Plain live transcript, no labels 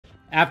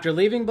After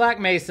leaving Black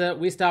Mesa,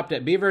 we stopped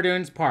at Beaver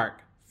Dunes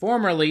Park,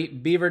 formerly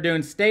Beaver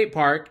Dunes State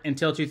Park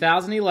until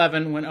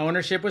 2011 when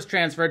ownership was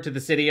transferred to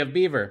the city of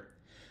Beaver.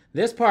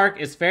 This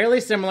park is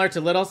fairly similar to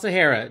Little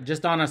Sahara,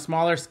 just on a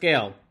smaller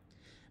scale.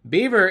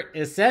 Beaver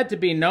is said to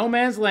be no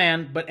man's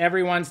land, but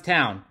everyone's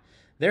town.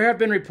 There have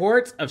been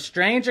reports of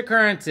strange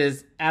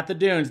occurrences at the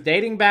dunes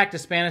dating back to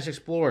Spanish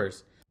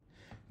explorers.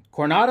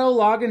 Coronado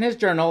logged in his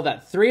journal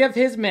that 3 of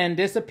his men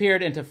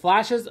disappeared into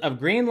flashes of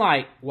green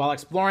light while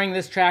exploring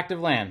this tract of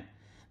land.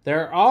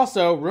 There are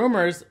also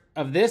rumors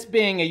of this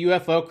being a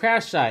UFO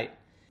crash site.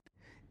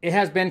 It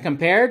has been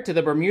compared to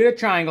the Bermuda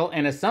Triangle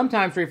and is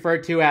sometimes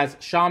referred to as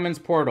Shaman's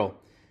Portal.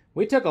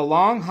 We took a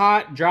long,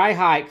 hot, dry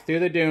hike through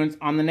the dunes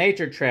on the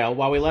nature trail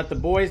while we let the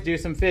boys do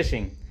some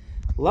fishing.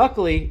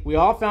 Luckily, we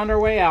all found our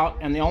way out,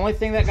 and the only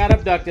thing that got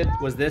abducted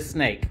was this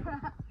snake.